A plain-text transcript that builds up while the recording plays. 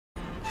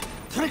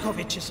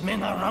Trekovich's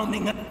men are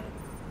rounding up.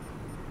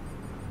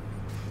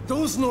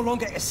 Those no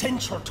longer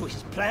essential to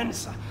his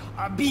plans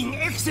are being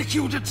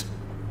executed.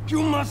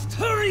 You must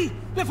hurry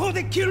before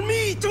they kill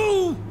me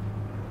too!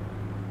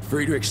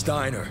 Friedrich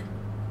Steiner.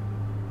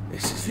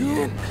 This is the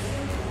end.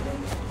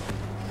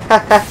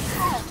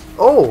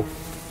 Oh!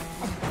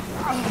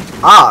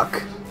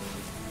 Arg.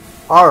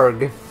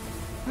 Arg.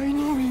 I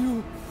know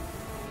you.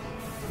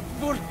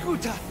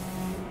 Vorkuta.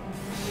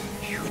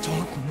 You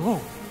don't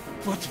know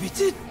what we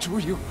did to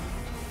you.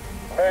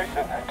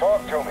 Mason,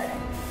 talk to me.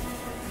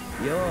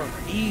 Your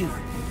evil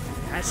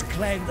has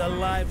claimed the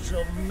lives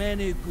of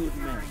many good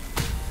men.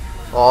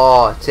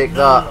 Oh, take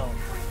that.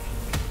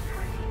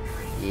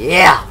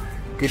 Yeah!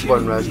 Good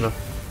one, Reznov.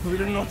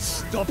 Will not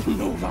stop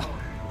Nova.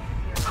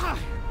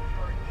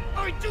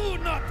 I do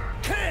not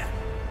care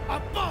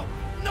about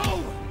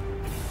Nova.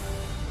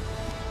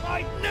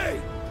 My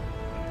name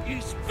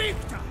is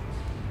Viktor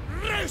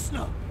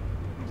Reznov.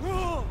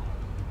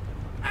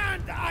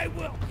 And I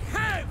will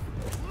have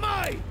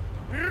my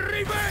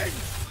revenge.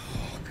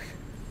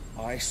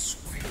 I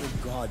swear to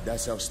God,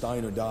 that's how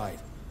Steiner died.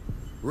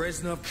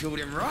 Reznov killed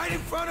him right in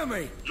front of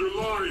me. You're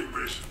lying,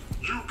 Mason.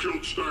 You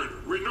killed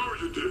Steiner. We know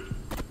you did.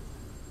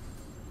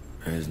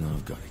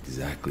 Reznov got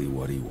exactly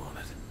what he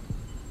wanted.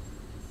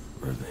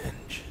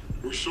 Revenge.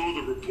 We saw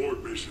the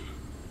report, Mason.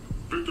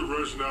 Viktor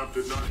Reznov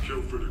did not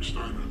kill Friedrich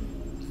Steiner.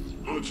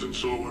 Hudson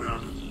saw what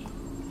happened.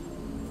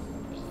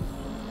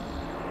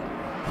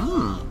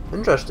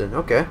 Interesting,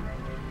 okay.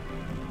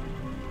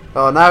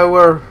 Oh, now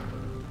we're...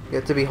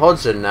 get to be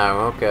Hudson now,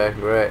 okay,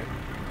 great.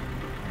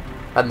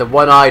 And the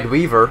one-eyed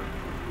Weaver.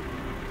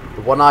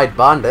 The one-eyed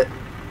bandit.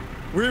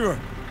 Weaver!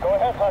 Go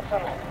ahead,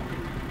 Hudson.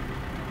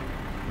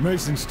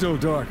 Mason's still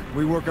dark.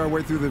 We work our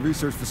way through the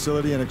research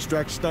facility and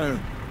extract Steiner.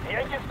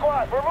 Yankee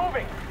squad, we're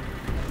moving.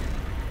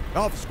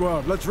 Alpha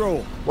squad, let's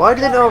roll. Why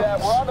did they We're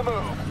not... on the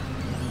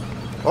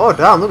move. Oh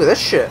damn, look at this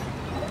shit.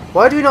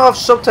 Why do we not have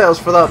subtitles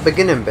for that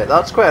beginning bit?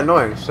 That's quite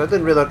annoying, so I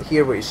didn't really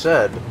hear what he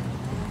said.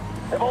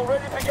 They've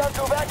already begun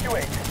to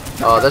evacuate.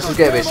 Oh, this is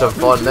gonna be some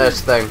fun,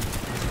 this thing.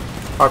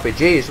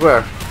 RPGs,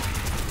 where?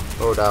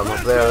 Oh damn,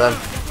 up there then.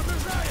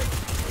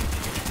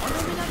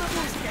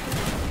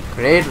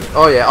 Grenade?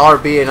 Oh yeah,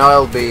 RB and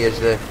LB is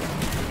the...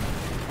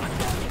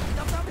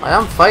 I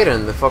am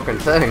fighting the fucking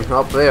thing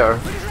up there.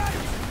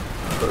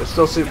 But it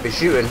still seems to be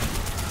shooting.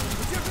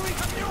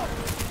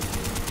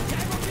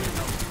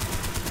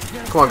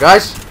 Come on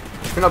guys.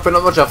 You're not putting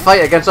up much of a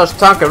fight against us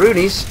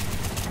tankaroonies.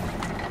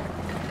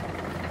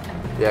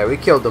 Yeah, we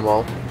killed them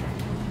all.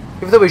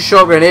 Even though we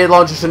shot grenade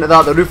launchers into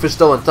that, the roof is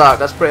still intact.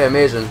 That's pretty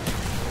amazing,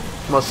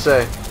 must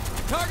say.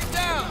 Target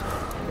down!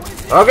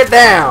 Target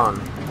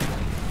down!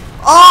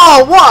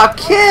 Oh, what a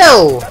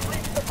kill!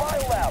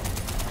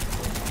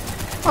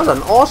 That was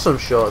an awesome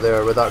shot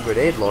there with that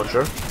grenade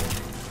launcher.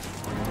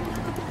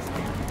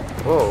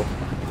 Whoa.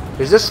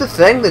 Is this the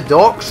thing? The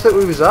docks that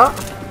we was at?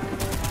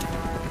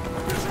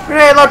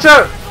 Grenade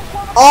launcher!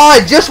 Oh,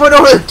 I just went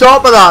over the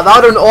top of that! That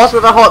would have been awesome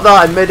if I hit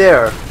that in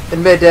mid-air.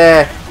 In mid,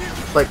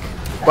 like,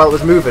 while it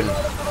was moving.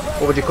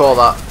 What would you call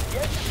that?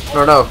 I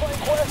don't know.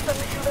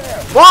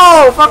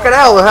 Whoa! Fucking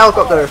hell, the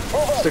helicopter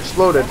just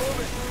exploded.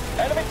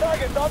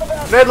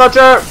 Grenade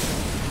launcher!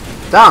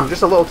 Damn,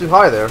 just a little too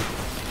high there.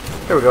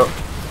 Here we go.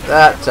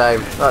 That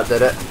time. That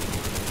did it.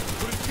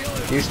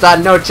 You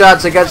stand no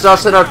chance against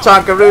us and our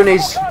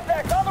tankaroonies.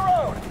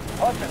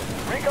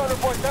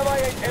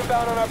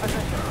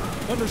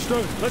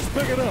 Understood. Let's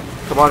pick it up.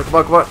 Come on, come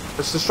on, come on.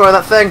 Let's destroy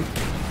that thing.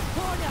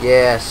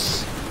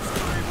 Yes.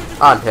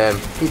 And him.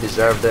 He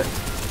deserved it.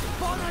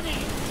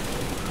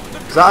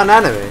 Is that an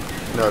enemy?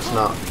 No, it's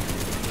not.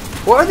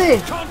 What are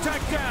they?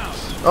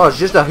 Oh, it's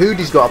just a hood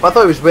he's got up. I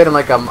thought he was wearing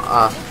like a...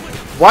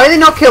 Why are they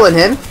not killing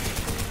him?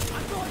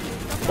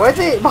 Why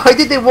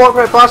did they walk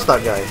right past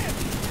that guy?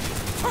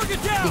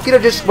 He could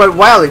have just went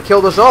wild and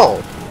killed us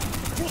all.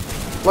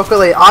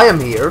 Luckily, I am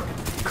here.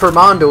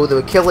 Commando,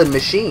 the killing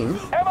machine.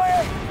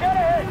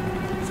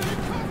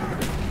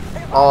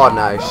 Oh,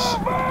 nice.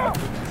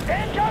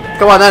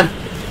 Come on then.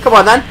 Come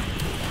on then.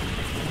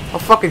 I'll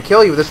fucking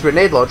kill you with this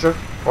grenade launcher.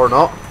 Or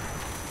not.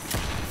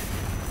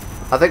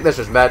 I think this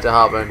was meant to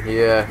happen.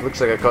 Yeah, looks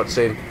like a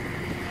cutscene.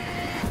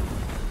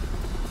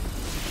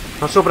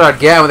 I was hoping I'd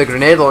get him with a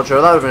grenade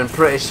launcher. That would have been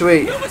pretty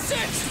sweet.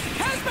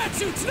 Hazmat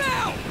suits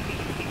now!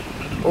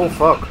 Oh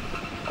fuck.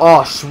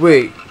 Oh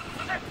sweet.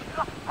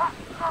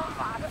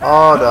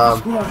 Oh damn.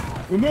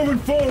 Squad, we're moving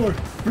forward.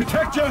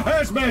 Protect your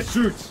hazmat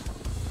suits.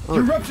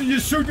 You rupture your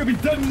suit, you'll be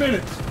dead in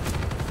minutes.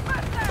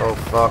 Oh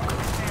fuck.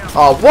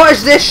 Oh, what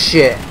is this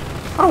shit?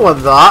 I don't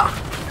want that.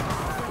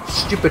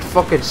 Stupid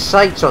fucking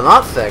sights on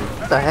that thing.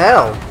 What the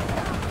hell?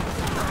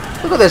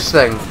 Look at this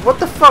thing. What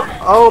the fuck?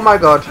 Oh my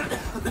god.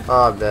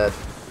 Oh, I'm dead.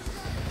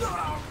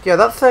 Yeah,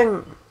 that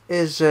thing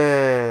is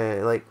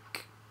like,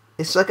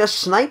 it's like a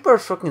sniper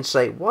fucking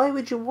sight. Why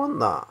would you want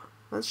that?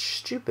 That's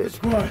stupid.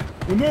 Squad,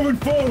 we're moving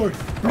forward.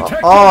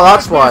 Protect Oh,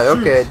 that's why.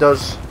 Okay, it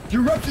does.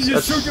 You rupture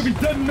your suit, you'll be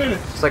dead in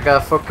minutes. It's like a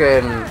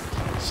fucking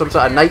some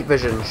sort of night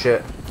vision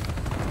shit.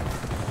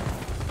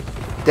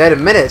 dead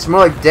in minutes,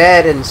 more like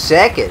dead in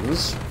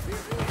seconds,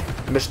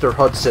 Mr.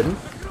 Hudson.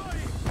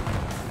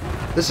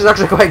 This is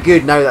actually quite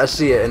good now that I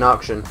see it in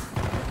action.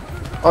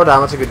 Oh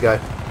damn, that's a good guy.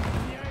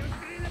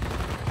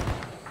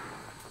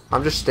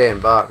 I'm just staying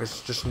back,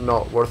 it's just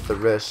not worth the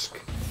risk.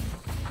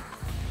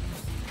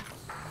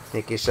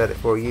 Nikki said it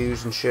for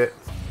use and shit.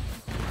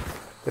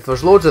 If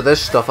there's loads of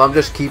this stuff, I'm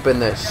just keeping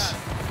this.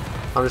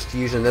 I'm just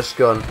using this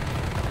gun.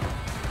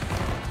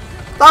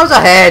 That was a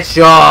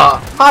headshot!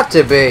 Had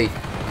to be.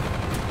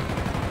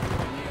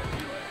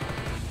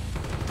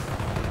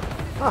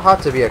 That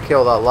had to be a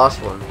kill, that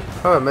last one.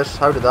 How I missed?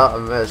 How did that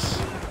miss?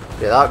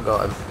 Yeah, that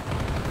got him.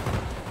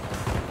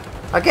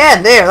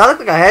 Again, there! That looked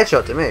like a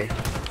headshot to me.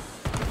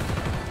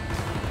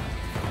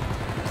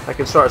 I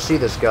can sort of see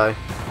this guy.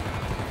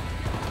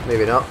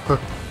 Maybe not.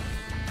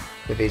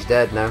 Maybe he's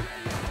dead now.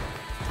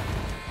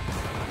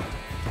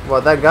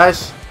 What, that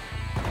guys?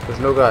 There's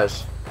no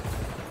guys.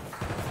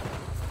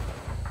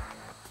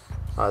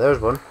 Ah, there's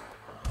one.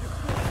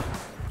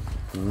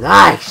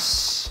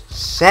 Nice!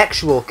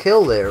 Sexual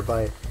kill there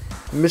by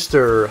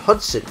Mr.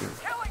 Hudson.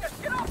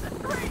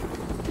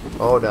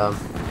 Oh damn.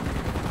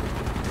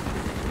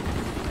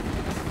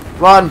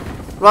 Run!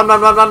 Run,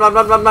 run, run, run, run,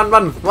 run, run, run,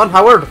 run! Run,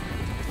 Howard!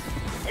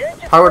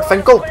 Howard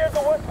Finkel!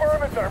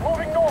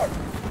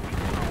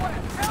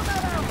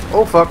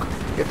 Oh fuck.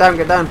 Get down,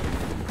 get down.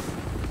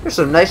 There's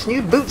some nice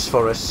new boots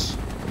for us.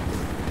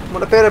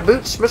 Want a pair of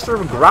boots, Mr.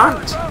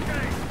 Grant?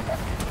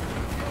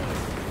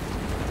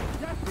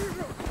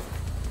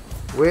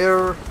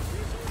 Where?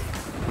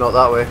 Not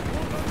that way.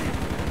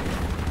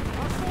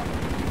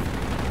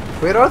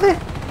 Where are they?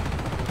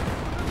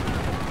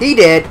 He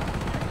did!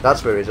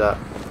 That's where he's at.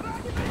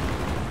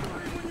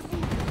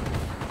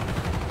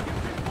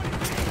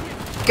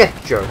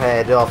 Get your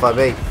head off of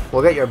me.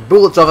 Well, get your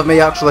bullets off of me,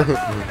 actually.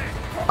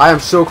 I am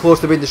so close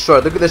to being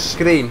destroyed. Look at this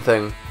screen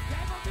thing.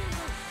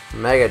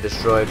 Mega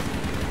destroyed.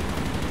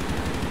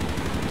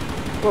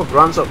 Oh,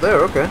 Grant's up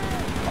there, okay.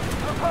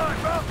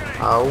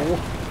 Ow.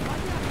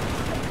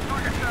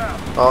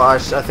 Oh, I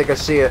think I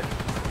see it. I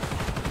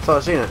thought I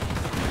seen it.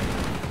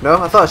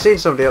 No, I thought I seen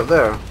somebody up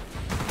there.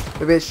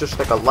 Maybe it's just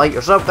like a light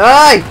or something.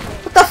 Hey!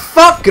 What the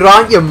fuck,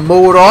 Grant, you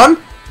moron?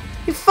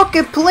 You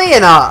fucking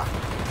playing at?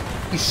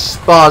 You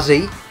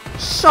spazzy.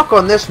 Suck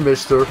on this,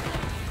 mister.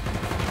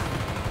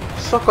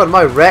 Suck on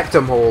my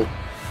rectum hole.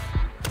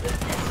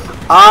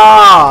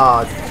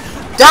 Ah!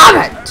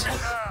 Damn it!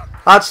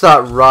 That's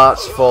that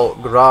rat's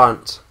fault,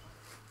 Grant.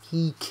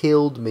 He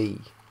killed me.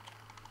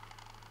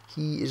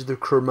 He is the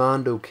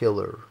commando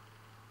killer.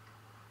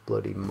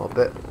 Bloody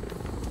muppet.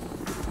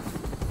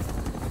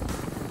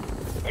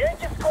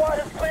 Yankee squad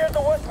has cleared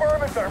the west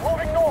perimeter.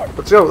 Moving north.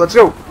 Let's go, let's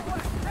go.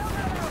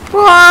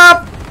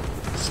 Whoop!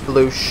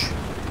 Sploosh.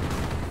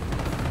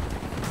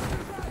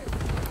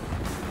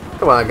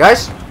 Come on,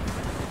 guys.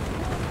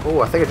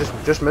 Oh, I think I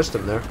just missed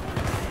him there.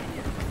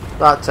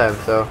 That time,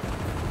 though.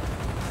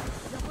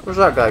 Where's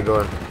that guy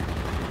going?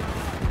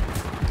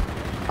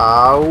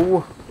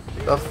 Ow.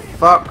 The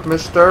fuck,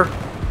 mister?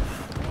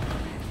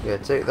 Yeah,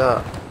 take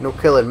that. No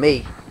killing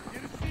me.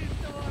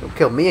 Don't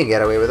kill me and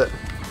get away with it.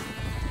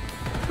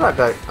 That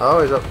guy.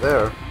 Oh, he's up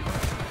there.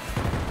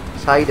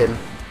 He's hiding.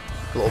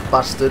 Little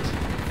bastard.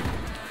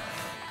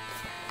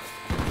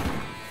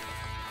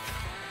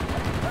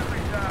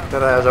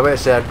 I was about to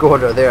say I'd go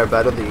under there, but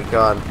I don't think you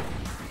can.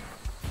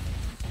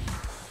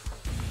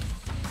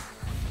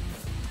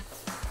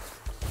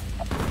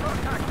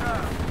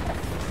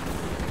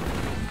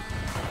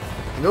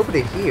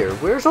 Nobody here.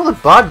 Where's all the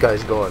bad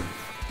guys going?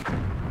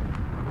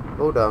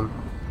 Oh damn.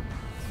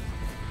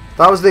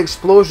 That was the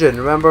explosion,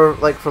 remember,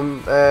 like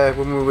from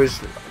when we was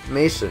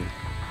Mason.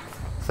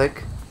 I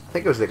think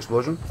it was the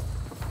explosion.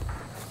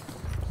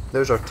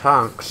 There's our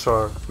tanks,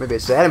 or maybe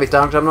it's the enemy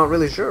tanks, I'm not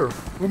really sure.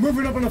 We're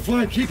moving up on the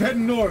flank, keep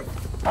heading north.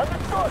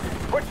 Understood.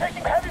 We're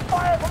taking heavy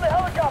fire from the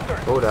helicopter.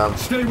 Oh damn.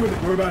 Stay with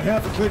it, we're about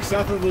half a click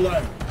south of the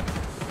line.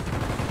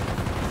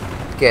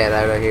 Get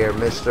out of here,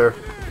 mister.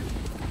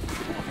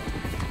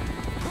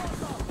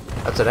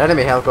 That's an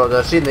enemy helicopter.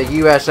 I've seen the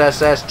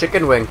USS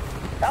Chicken Wing.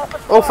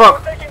 Oh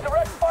fuck!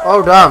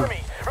 Oh damn!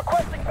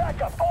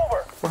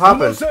 What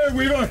happened? Sir,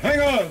 Weaver, hang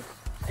on!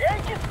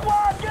 Yankee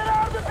squad, get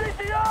out of the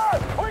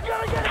BTR! We're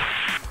gonna get it!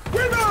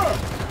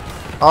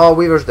 Weaver! Oh,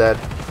 Weaver's dead.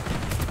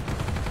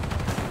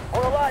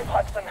 We're alive,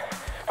 Hudson,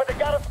 but they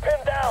got us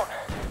pinned down.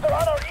 They're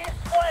on our east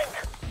flank.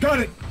 Got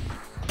it!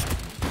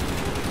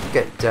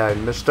 Get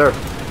down, mister.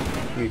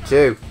 You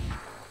too.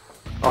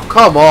 Oh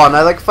come on!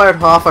 I like fired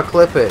half a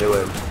clip into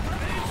him.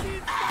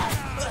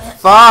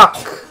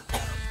 Fuck!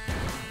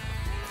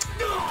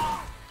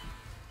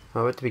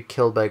 I want to be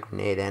killed by a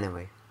grenade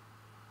anyway.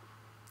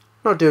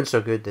 Not doing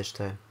so good this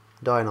time.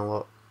 Dying a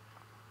lot.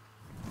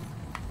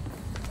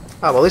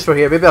 Ah, well at least we're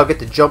here. Maybe I'll get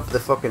to jump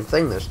the fucking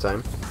thing this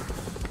time.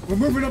 We're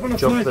moving up on the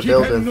Jump flank, the keep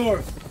building. heading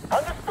north.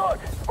 Understood.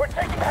 We're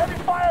taking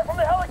heavy fire from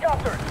the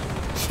helicopters.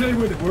 Stay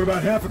with it, we're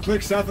about half a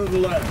click south of the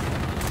line.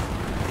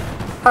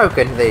 How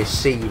can they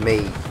see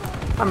me?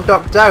 I'm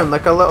ducked down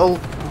like a little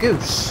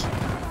goose.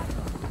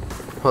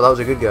 Oh, that was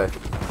a good guy.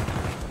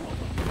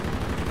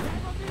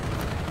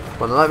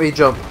 Well, let me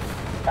jump.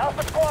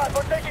 Alpha squad,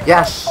 we're taking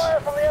Yes. fire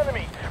from the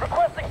enemy.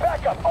 Requesting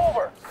backup.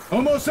 Over.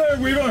 Almost there,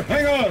 Weaver.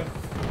 Hang on.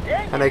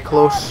 And a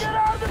close Get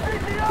out of the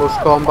PTO. close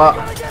combat.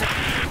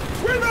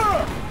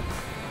 Weaver!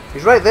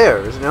 He's right there,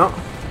 isn't he not?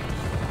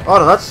 Oh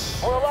no,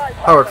 that's We're alive,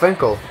 Howard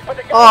Finkel.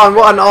 Oh, and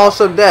what an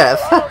awesome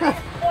death!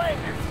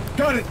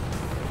 Got it.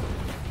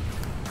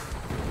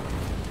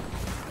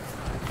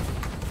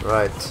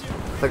 Right,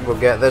 I think we'll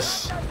get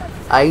this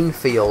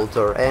Enfield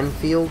or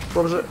Enfield.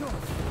 What was it?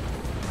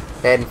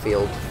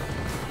 Enfield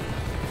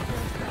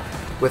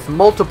with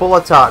multiple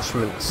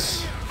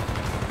attachments.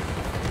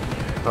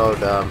 Oh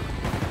damn!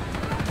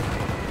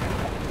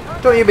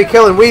 Don't you be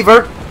killing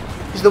Weaver?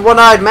 He's the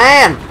one-eyed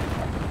man.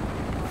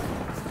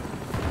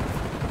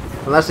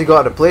 Unless he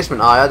got a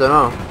replacement eye, I don't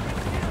know.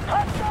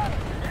 Hudson,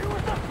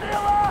 use the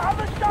sealer of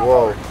the chopper.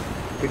 Whoa.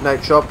 Good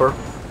night, chopper.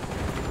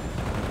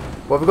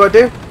 What have we got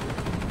to do?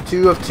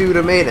 2 of 2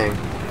 remaining.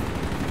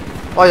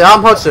 Oh yeah,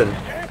 I'm Hudson. You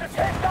need to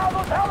take down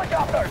those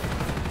helicopters.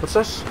 What's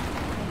this?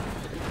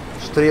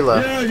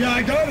 Strela. Yeah,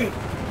 I got it.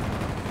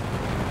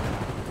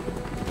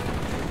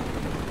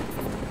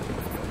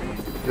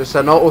 Just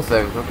an auto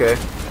thing, okay.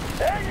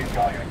 There you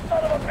go, you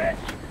son of a bitch.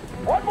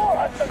 One more,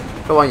 Hudson.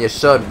 Come on, you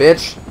son,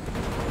 bitch.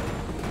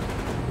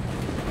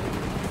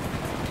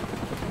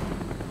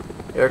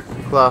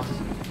 Aircraft.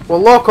 Well,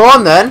 lock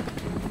on then.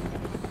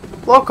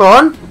 Lock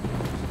on.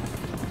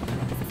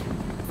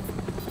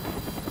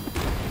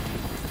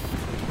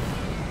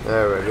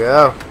 There we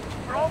go.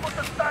 We're almost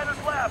at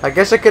Steiner's lab. I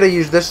guess I could have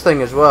used this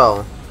thing as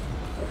well.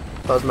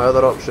 That was my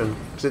other option.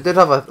 Because it did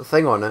have a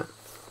thing on it.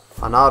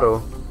 An arrow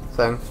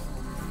thing.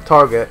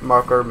 Target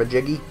marker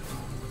majiggy.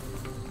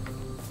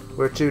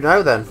 Where to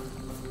now then?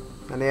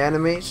 Any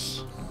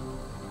enemies?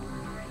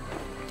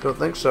 Don't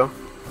think so.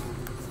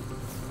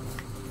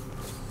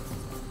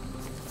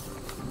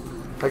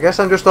 I guess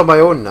I'm just on my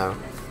own now.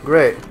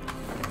 Great.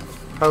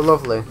 How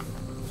lovely.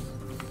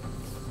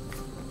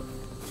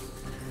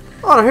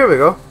 Oh, no, here we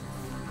go.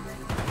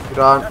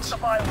 Grant. That's the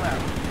bio lab.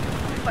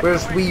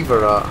 Where's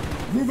Weaver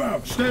at? Move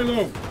out. Stay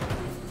low.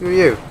 Who are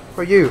you?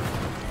 Who are you?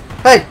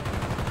 Hey!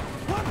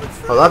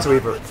 Oh, that's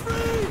Weaver.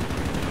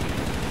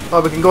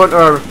 Oh, we can go into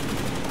our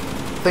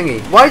thingy.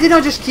 Why didn't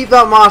I just keep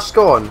that mask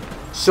on?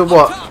 So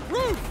what?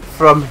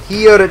 From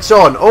here it's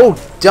on. Oh,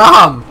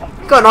 damn!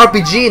 Got an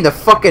RPG in the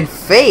fucking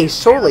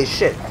face. Holy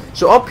shit.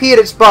 So up here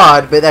it's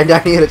bad, but then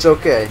down here it's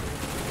okay.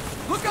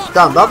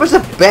 Damn, that was the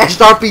best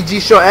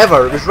RPG shot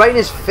ever. It was right in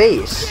his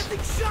face.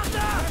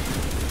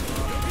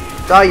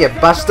 Die, you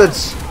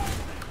bastards.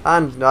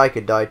 And I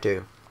could die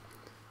too.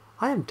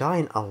 I am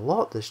dying a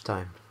lot this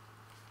time.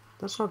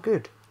 That's not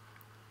good.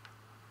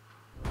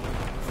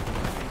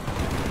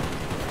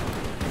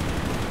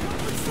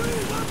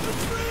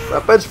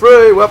 Weapons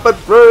free! Weapons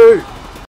free!